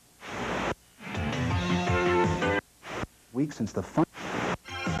Week since the fun.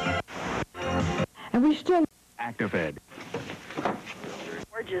 And we still Actifed.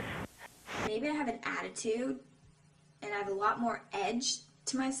 Gorgeous. Maybe I have an attitude and I have a lot more edge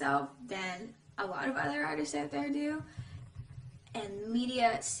to myself than a lot of other artists out there do. And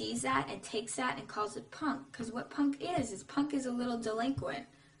media sees that and takes that and calls it punk. Because what punk is punk is a little delinquent.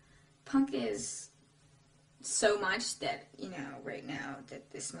 Punk is so much that, right now,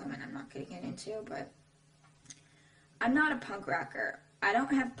 at this moment, I'm not going to get into, but I'm not a punk rocker. I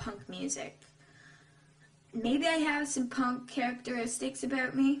don't have punk music. Maybe I have some punk characteristics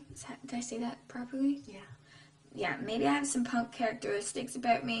about me. Did I say that properly? Yeah. Yeah, maybe I have some punk characteristics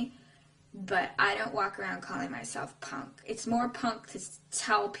about me, but I don't walk around calling myself punk. It's more punk to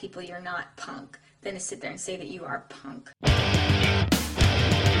tell people you're not punk than to sit there and say that you are punk.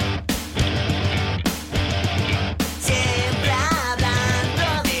 Siempre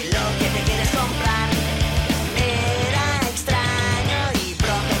hablando de lo que te quieres comprar. Era extraño y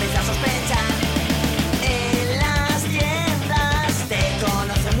pronto empecé a sospechar. En las tiendas te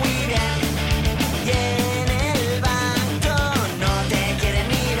conocen muy bien. Y en el banco no te quieren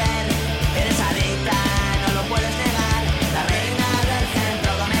ni ver. Eres adicta, no lo puedes negar. La reina del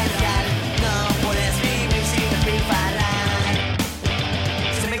centro comercial. No puedes vivir sin despilfarrar.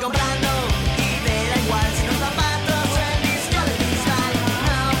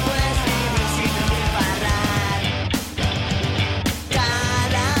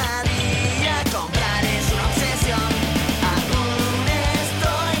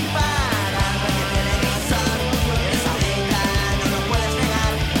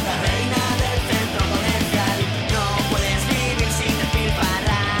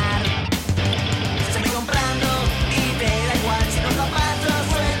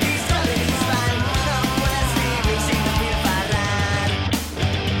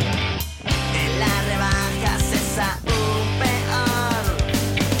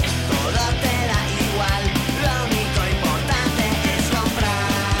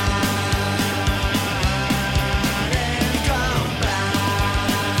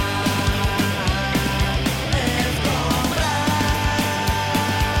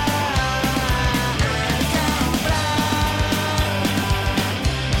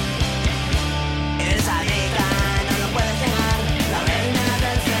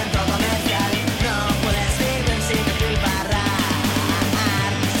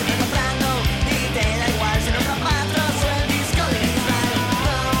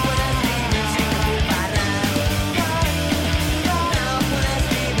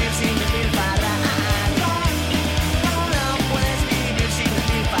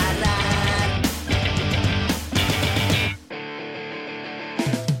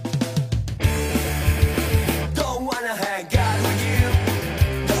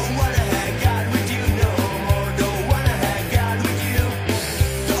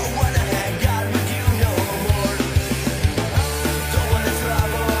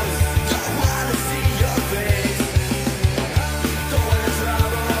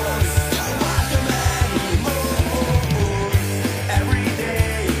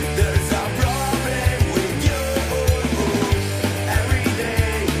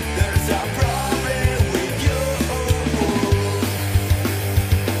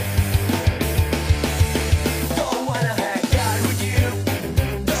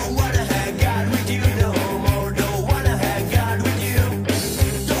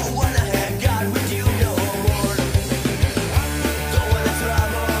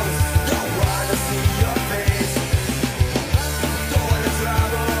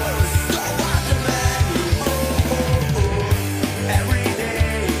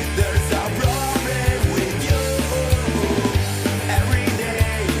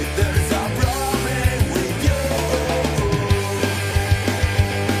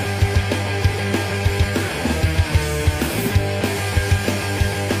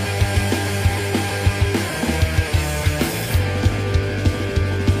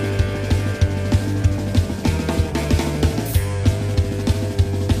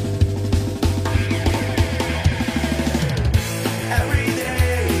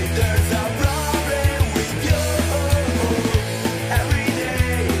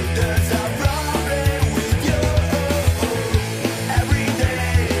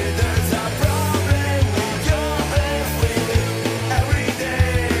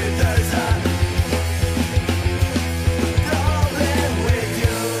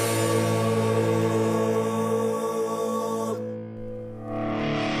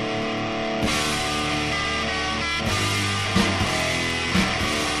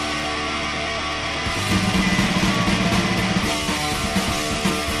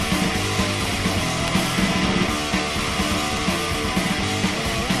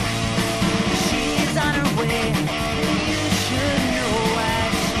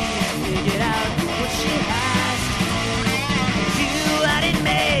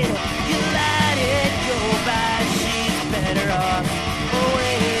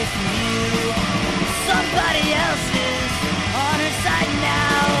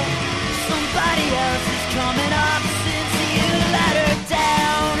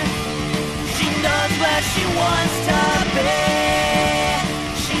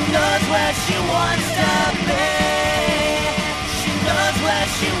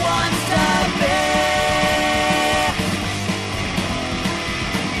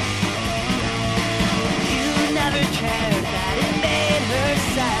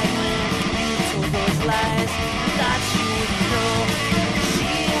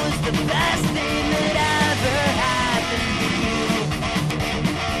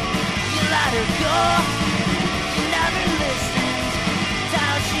 You never listened to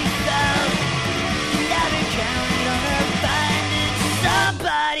how she felt. You never counted on her finding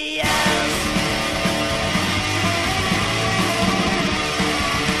somebody else.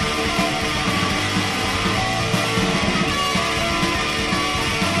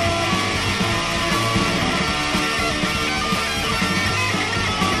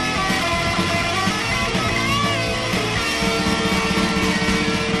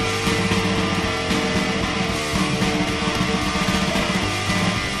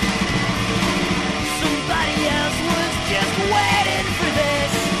 Somebody else was just waiting for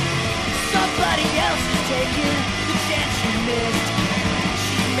this. Somebody else is taking the chance you missed.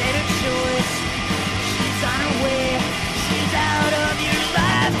 She's made a choice. She's on her way. She's out of your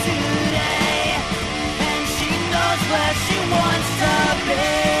life today. And she knows where she wants to be.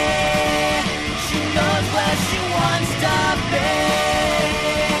 She knows where she wants to be.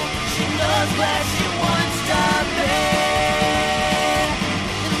 She knows where she wants to be.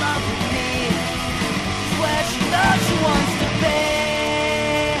 In love with me is where she knows she wants to be.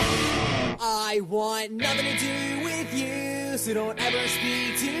 I want nothing to do with you, so don't ever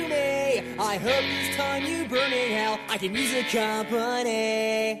speak to me. I hope this time you burn in hell, I can use a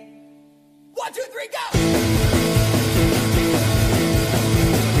company. 1, 2, 3, go!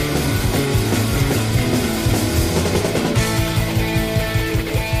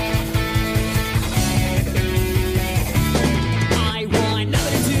 I want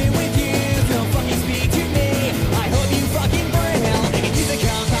nothing to do with you, so don't fucking speak to me. I hope you fucking burn in hell, I can use a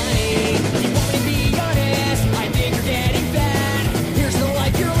company. You want me to be honest, I think you're getting fat. Here's the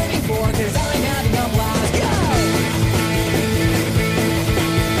life you're living for, cause I'm having a blast. Go!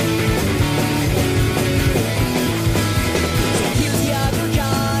 So here's the other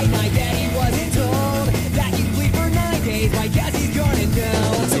guy, I bet he wasn't told that you'd bleed for 9 days, I guess he's gonna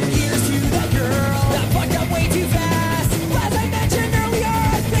know. So here's to the girl that fucked up way too fast. As I mentioned earlier,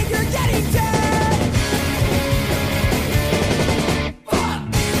 I think you're getting dead. Fuck!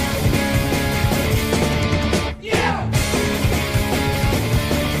 Yeah!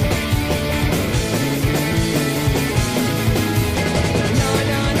 No,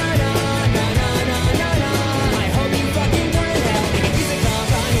 no, no, no, no, no, no, no, no. I hope you fucking burn in hell, I can use a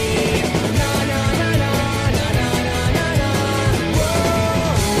company. No, no, no, no, no, no, no, no, no.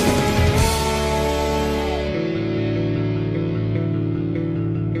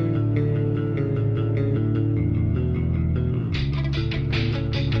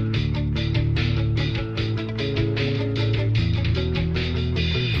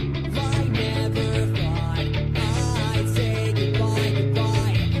 I never thought I'd say goodbye,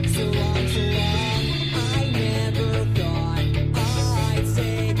 goodbye. So long, so long. I never thought I'd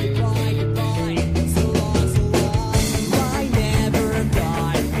say goodbye, goodbye. So long, so long. I never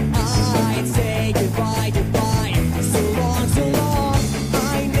thought I'd say goodbye, goodbye. So long, so long.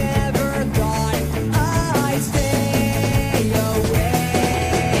 I never thought I'd stay away.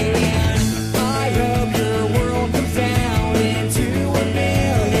 And I hope your world comes down into a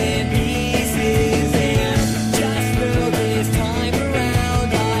million pieces. And just know this time around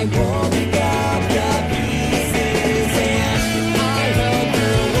I won't pick up the pieces. And I hope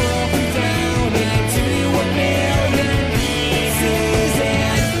your world comes down into a million pieces.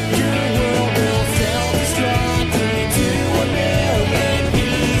 And your world will self-destruct into a million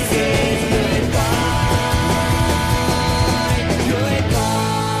pieces. Goodbye,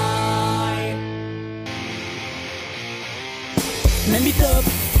 goodbye. Me invitó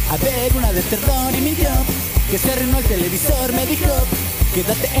a ver una de terror y mintió que se arruinó el televisor. Me dijo,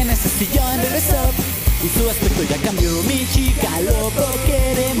 quédate en ese sillón, regresó y su aspecto ya cambió. Mi chica loco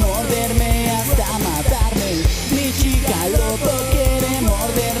quiere morderme hasta matarme. Mi chica loco quiere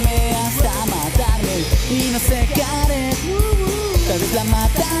morderme hasta matarme. Y no sé qué haré, tal vez la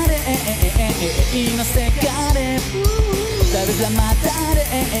mataré. Y no sé qué haré, tal vez la mataré.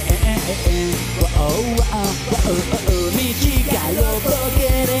 Oh, oh, oh, oh, oh. Mi chica loco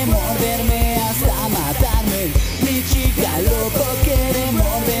quiere morderme hasta matarme. Mi chica loco quiere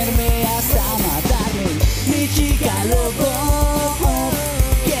morderme hasta matarme. Mi chica loco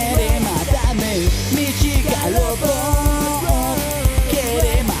quiere matarme. Mi chica loco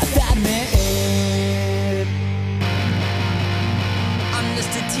quiere matarme. I'm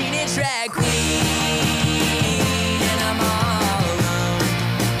just a teenage drag queen, and I'm all alone.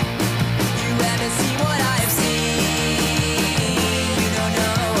 You haven't seen what I've seen.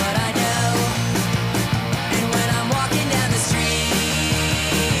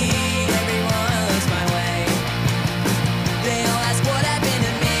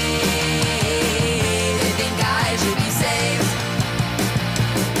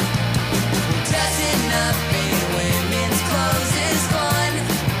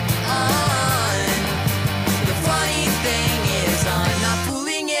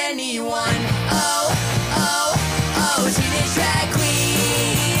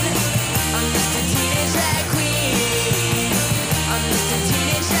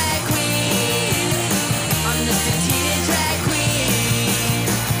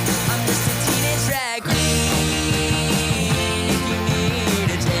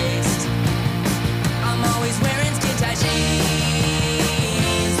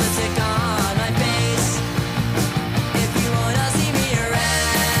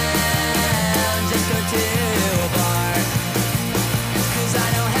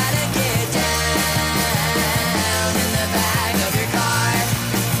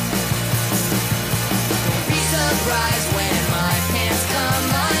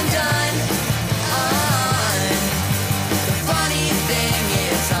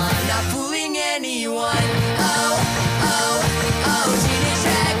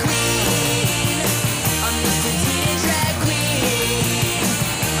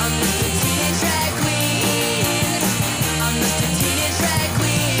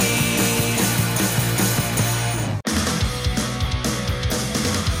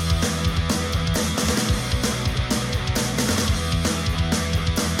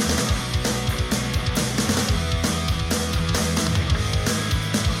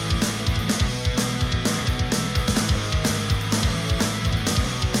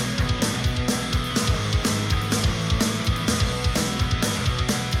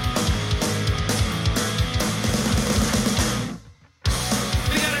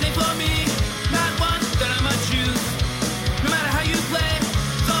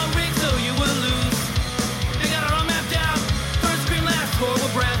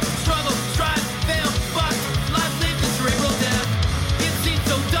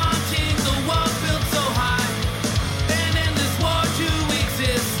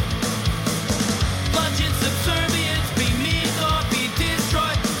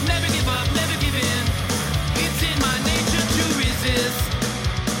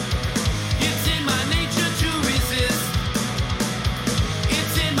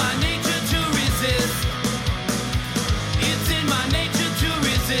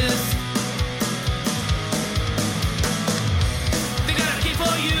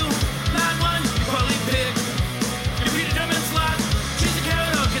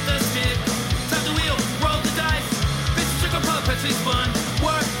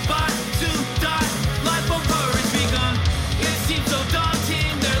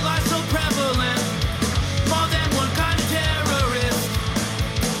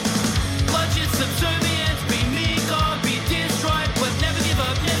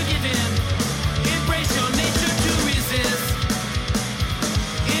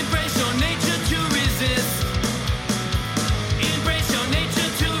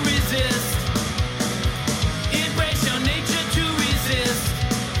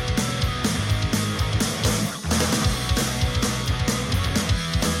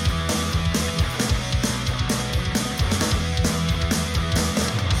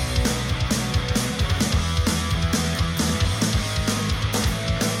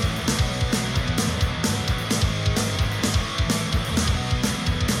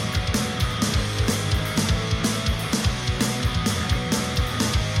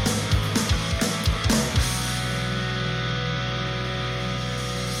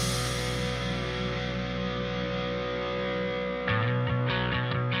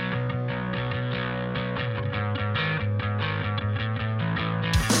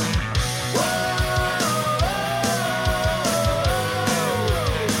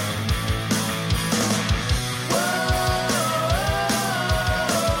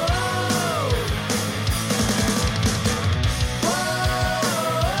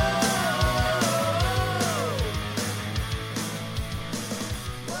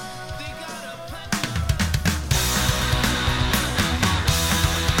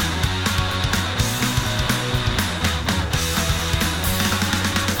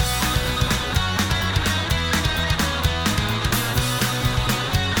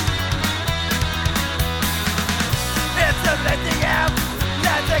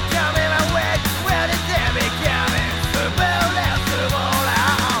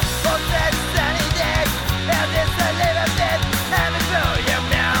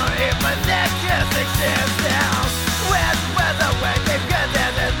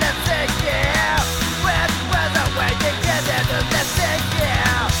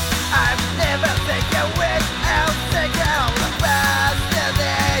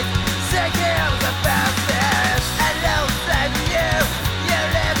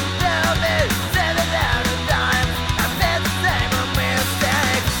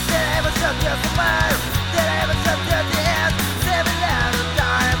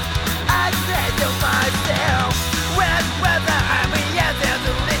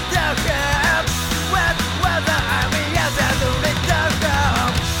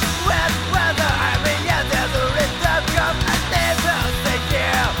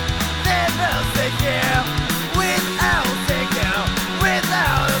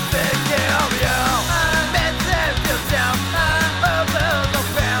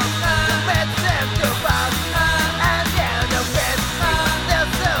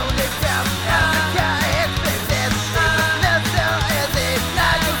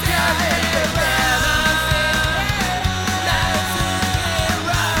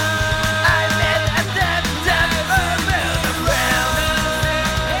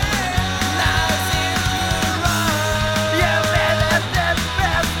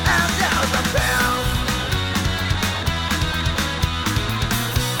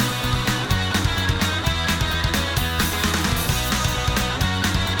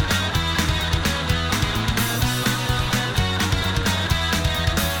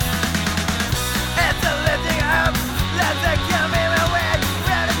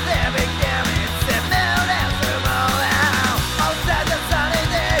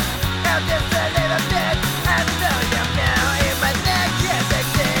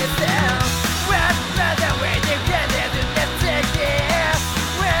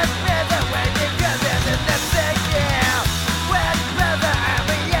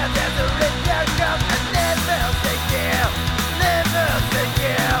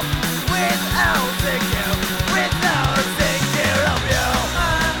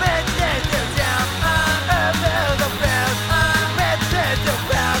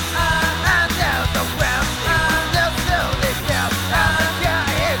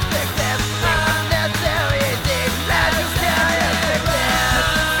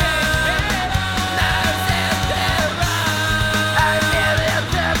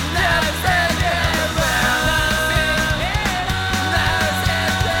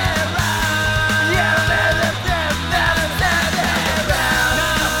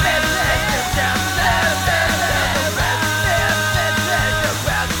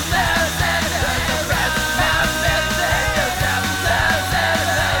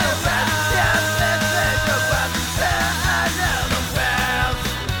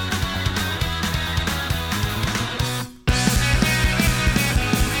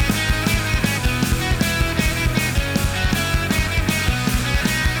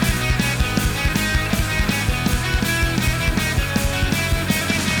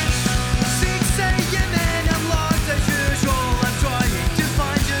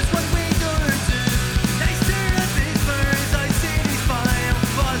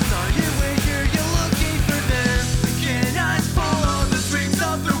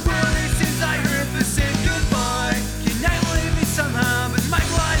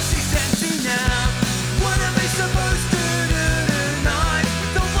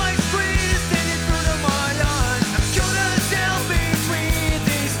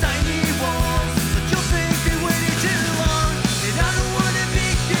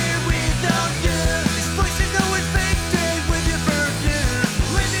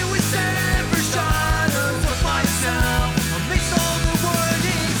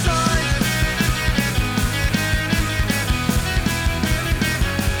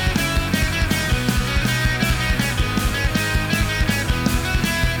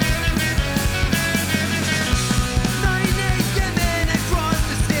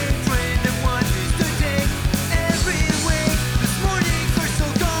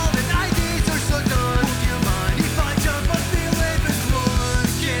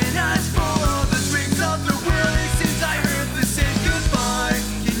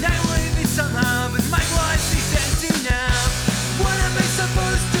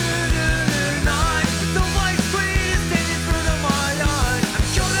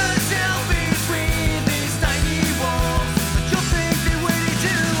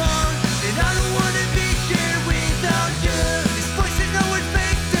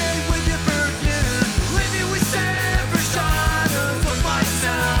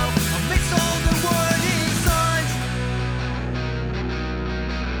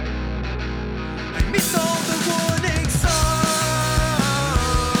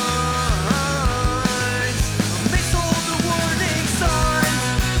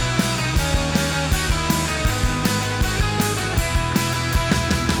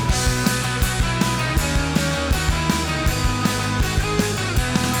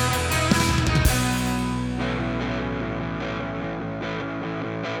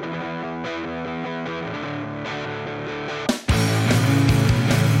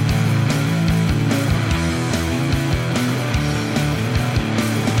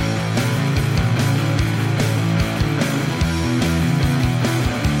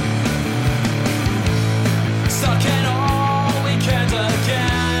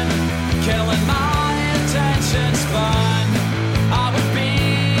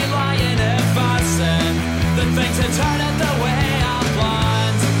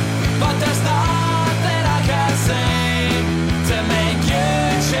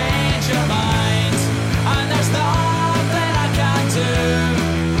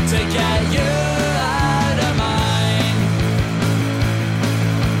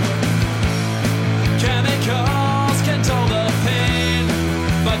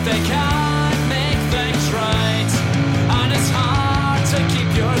 like they can't make things right. And it's hard to keep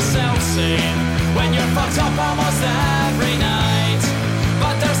yourself sane when you're fucked up almost every night.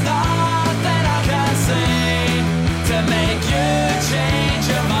 But there's nothing I can say to make you change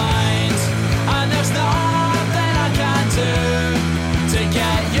your mind. And there's nothing I can do to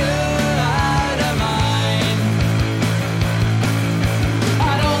get you out of mine.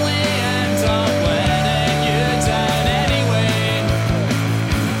 I'd only end up letting you down anyway.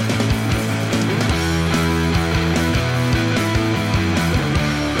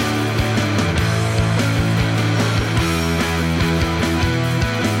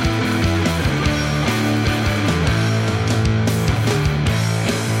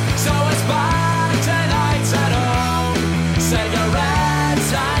 So it's back to nights at home,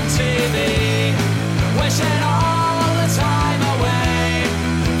 cigarettes and TV, wishing all the time away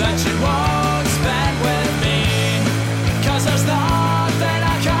that you won't spend with me. 'Cause there's nothing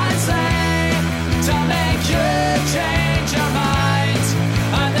I can say to make you change your mind.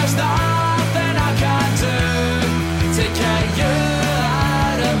 And there's nothing I can do to get you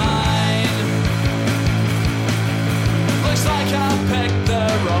out of mine. Looks like I picked the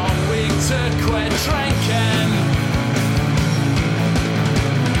wrong week to quit drinking.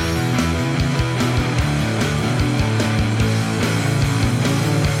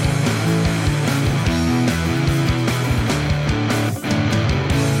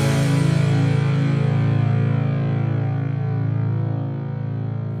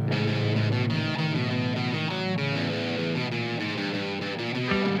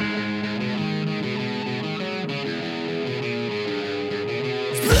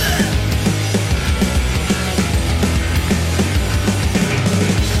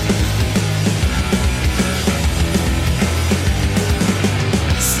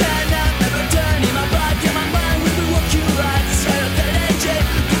 Stand up, never turn in my back, and my mind will be walking right. Straight up that engine,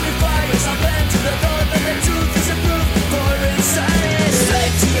 give me fire, I'll bend to the thought that the truth is a proof for insanity.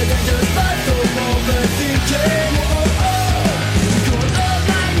 Straight to the dangerous path of overthinking. Got all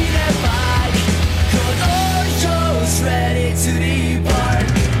mine in a bag, got all yours ready to depart.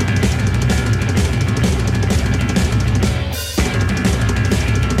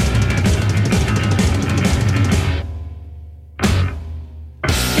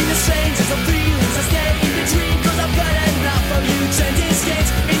 In the strangest of feelings, I stay in between. 'Cause I've got enough of you changing skins.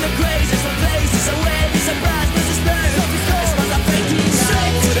 In the craziest of places, away is a brass, there's a spell. As far as I'm breaking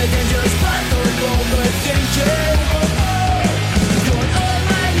straight to the dangerous path of overthinking. Got all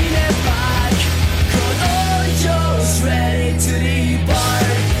mine in a bag, got all yours ready to depart.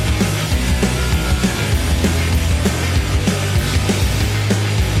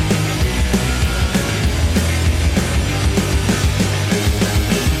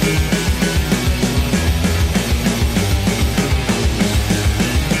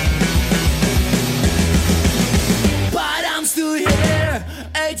 But I'm still here,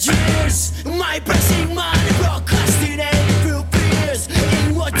 8 years. My pressing mind procrastinating through fears.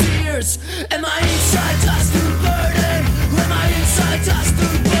 In what tears? Am I inside just to burden? Am I inside just to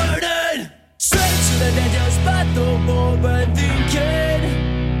burden? Straight to the dangerous path of overthinking.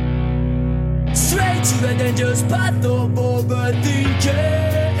 Straight to the dangerous path of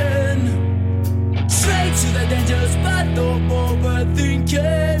overthinking. Straight to the dangerous path of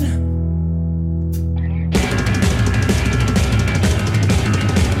overthinking.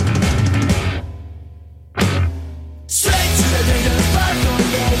 Straight to the dangerous path of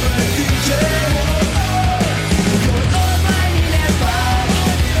overthinking. Got all mine in a bag,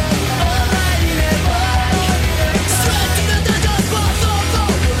 all mine in a bag. Straight to the dangerous path of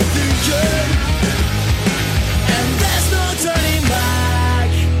overthinking. And there's no turning back.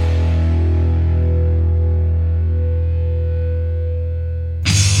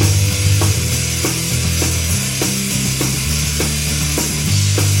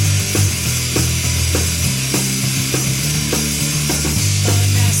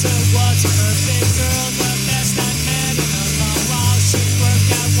 Vanessa was a perfect girl, the best I met in a long while. She'd work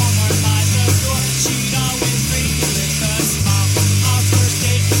at Walmart by the door. She'd always greet you with a smile. Our first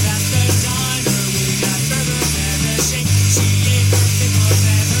date was at the diner. We got burgers and a shake. She ate her pickles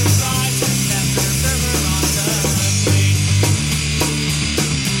and her fries and left her burger on the plate.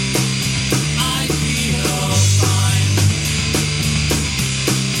 I feel fine,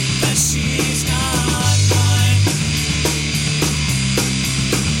 but she's not mine.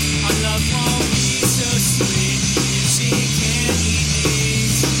 Our love won't be so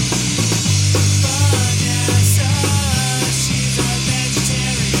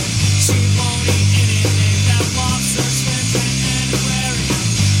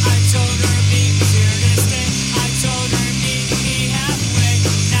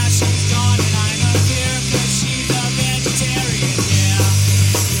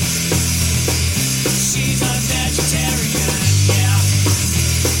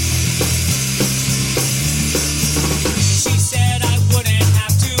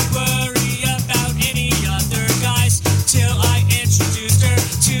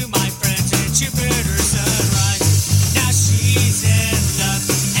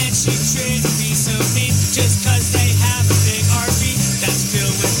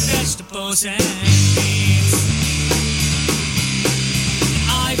toes and knees.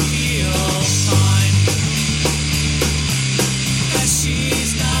 I feel fine, but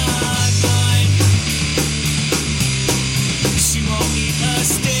she's not mine. She won't eat a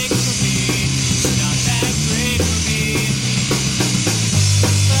stick for me. She's not that great for me.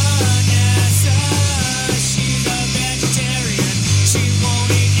 Vanessa, she's a vegetarian. She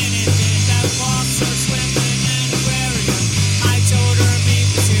won't eat anything that walks or swims in an aquarium. I told her meat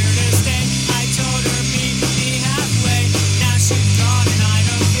was here to stay. I told her meet me halfway. Now she's gone and I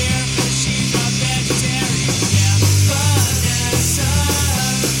don't care, 'cause she's a vegetarian. Yeah, Vanessa,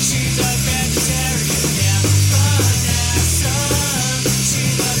 she's a vegetarian. Yeah, Vanessa,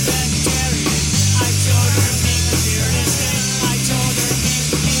 she's a vegetarian. I told her meat was here to stay. I told her meet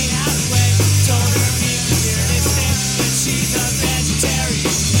me halfway. Told her meat was here to stay, but she's a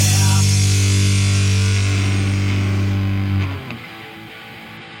vegetarian. Yeah.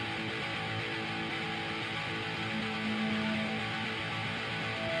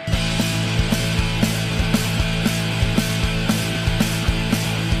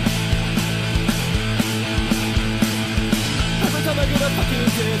 Every time I get a fucking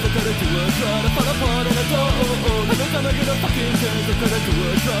chance, I try to do a try to fall apart and I don't. Every time I get a fucking chance, I try to do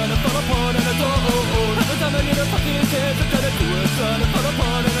a try to fall apart and I don't. Every time I get a fucking chance, I try to do a try to fall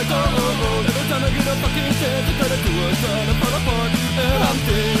apart and I don't. Every time I get a fucking chance, I try to do a try to fall apart and I'm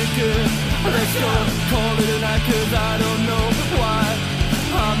thinking, let's go, call it a night 'cause I don't know why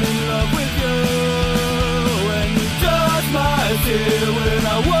I'm in love with you. And you just might hear when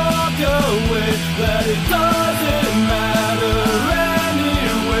I walk away that it doesn't matter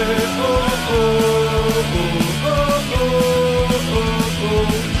anyway. Oh, oh, oh, oh, oh, oh,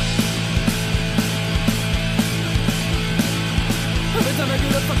 oh. Every time I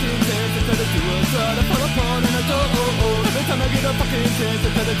get a fucking chance, I try to do a try to fall apart and I don't. Every time I get a fucking chance, I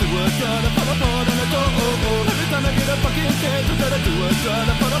try to do a try to fall apart and I don't. Every time I get a fucking chance, I try to do a try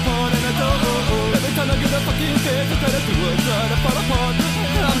to fall apart and I don't. Every time I get a fucking chance, I try to do a try to fall apart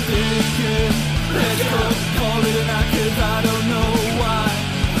and I'm thinking, let's go, call it a night 'cause I don't know why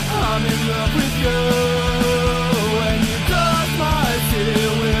I'm in love with you. And you just might see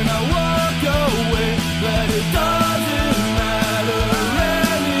when I walk away that it doesn't matter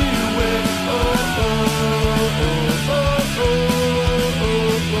anyway. Oh, oh, oh, oh, oh, oh,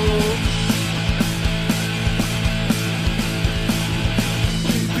 oh.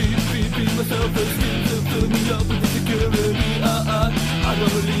 Beat myself and skin to fill me up with insecurity. I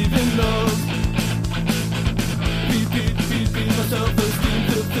don't believe in love. Beat myself and skin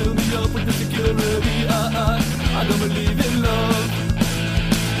to fill me up with insecurity. I don't believe in love.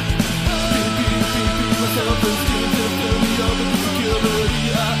 Beat myself and skin to fill me up with insecurity.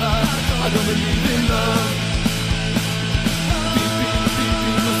 I don't believe in love.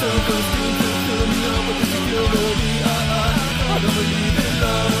 Beat myself and skin to fill me up with insecurity. I don't believe in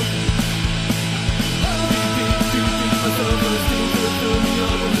love. Beat myself and skin to fill me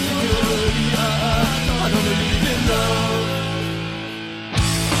up with insecurity. I don't believe in love.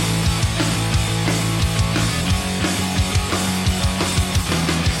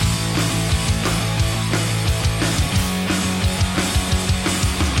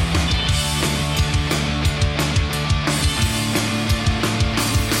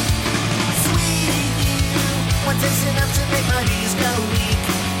 What takes enough to make my knees go weak?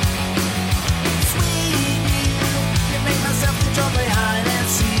 Sweet you make myself control my hide and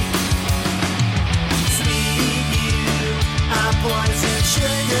seek. Sweet you, I poison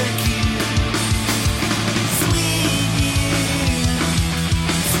sugar cube. Sweet you,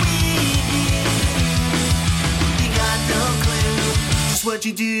 you got no clue just what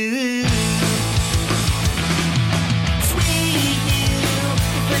you do. Sweet you, your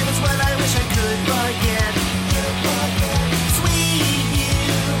flavor's what I wish I could forget. Sweet you,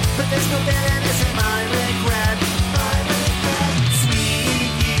 but there's no bitterness in my regret.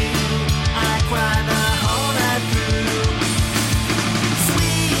 Sweet you, I cry the whole night through.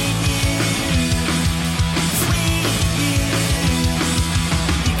 Sweet you,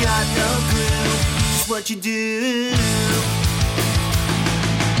 you got no clue just what you do.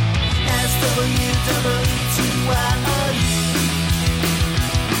 SWWETYOU,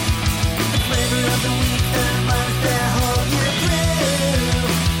 the flavor of the week, the month, the whole year through.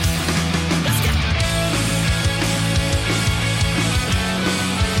 Let's go.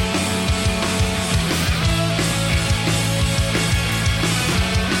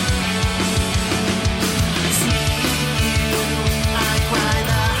 Sweet you, I cry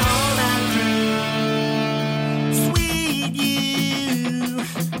the whole night through.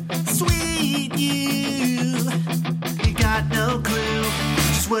 Sweet you, you got no clue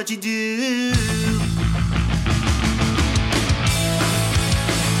just what you do.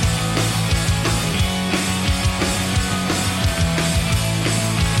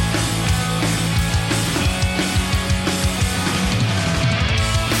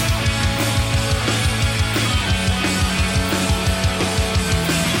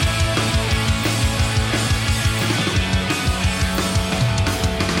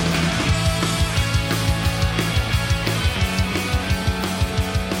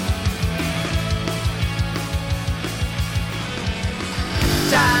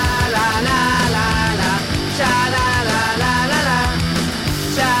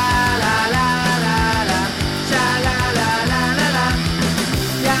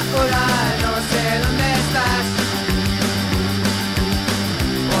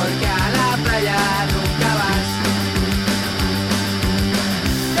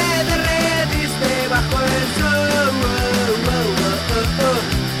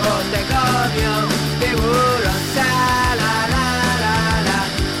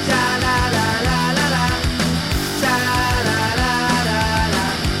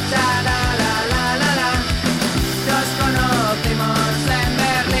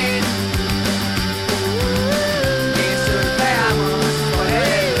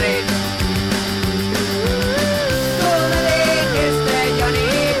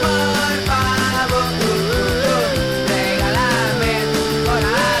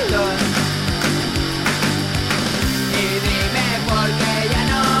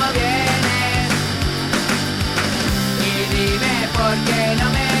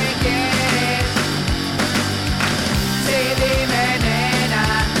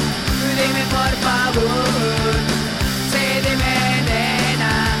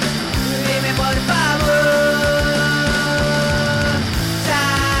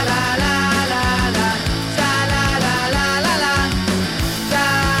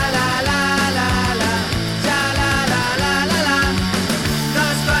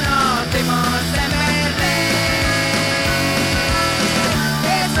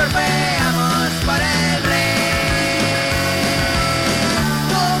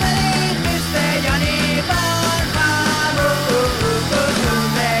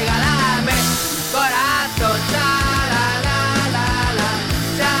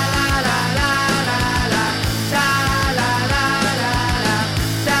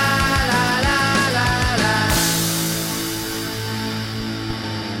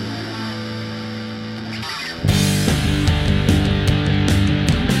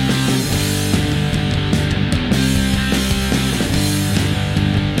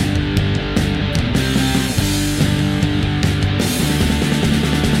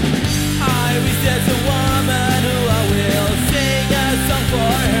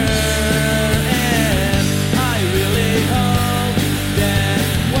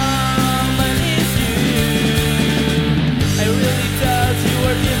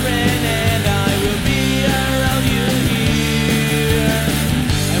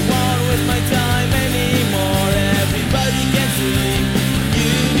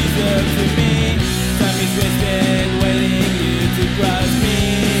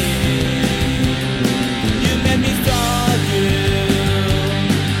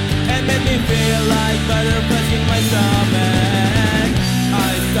 stomach.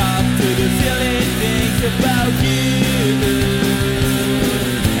 I stop to do silly things about you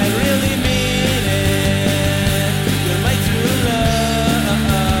and really mean it. You're my true love.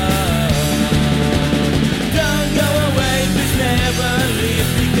 Don't go away, please never leave,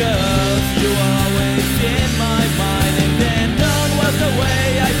 because you are always in my mind. And then don't walk away,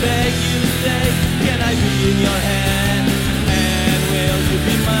 I beg you stay. Can I be in your hand, and will you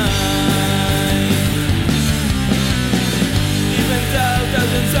be mine? Even though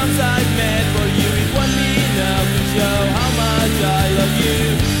thousand songs I've made for you, it won't be enough to show how much I love you.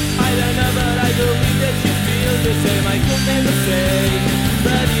 I don't know, but I believe that you feel the same. I could never say,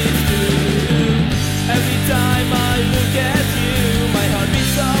 but it's true. Every time I look at you, my heart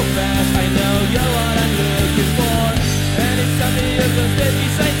beats so fast. I know you're what I'm looking for, and it's something you're gonna stay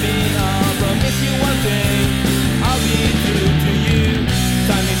beside me. I'll promise you one thing, I'll be true to you.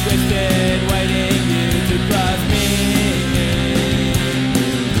 Time is wasted waiting you to trust me.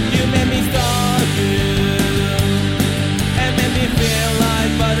 You made me start you, and made me feel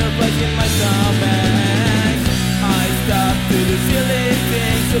like butterflies in my stomach. I stopped to do silly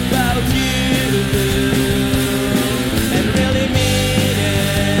things about you and really mean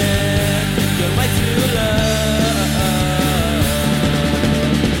it. You're my true love.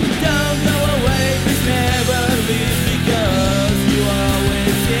 Don't go away, please never leave, because you are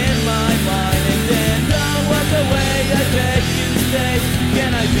always in my mind. And then don't walk away, I beg you stay.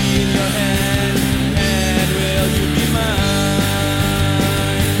 Can I be in your hand, and will you be mine?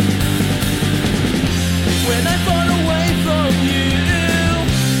 When I'm far away from you,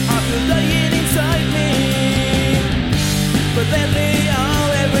 I feel dying inside me. But lately all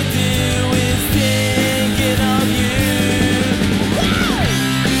I ever do is thinking of you.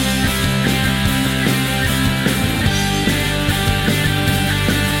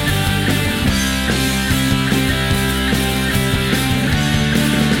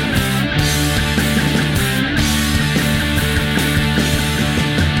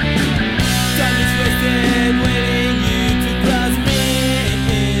 Time is wasted waiting you to trust me.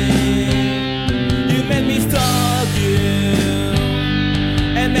 You made me stalk you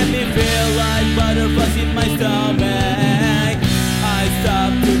and made me feel like butterflies in my stomach. I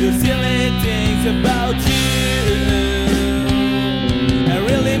stopped to do silly things about you and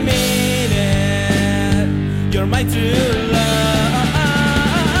really mean it. You're my true love.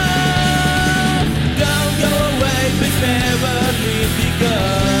 Don't go away, please never leave, because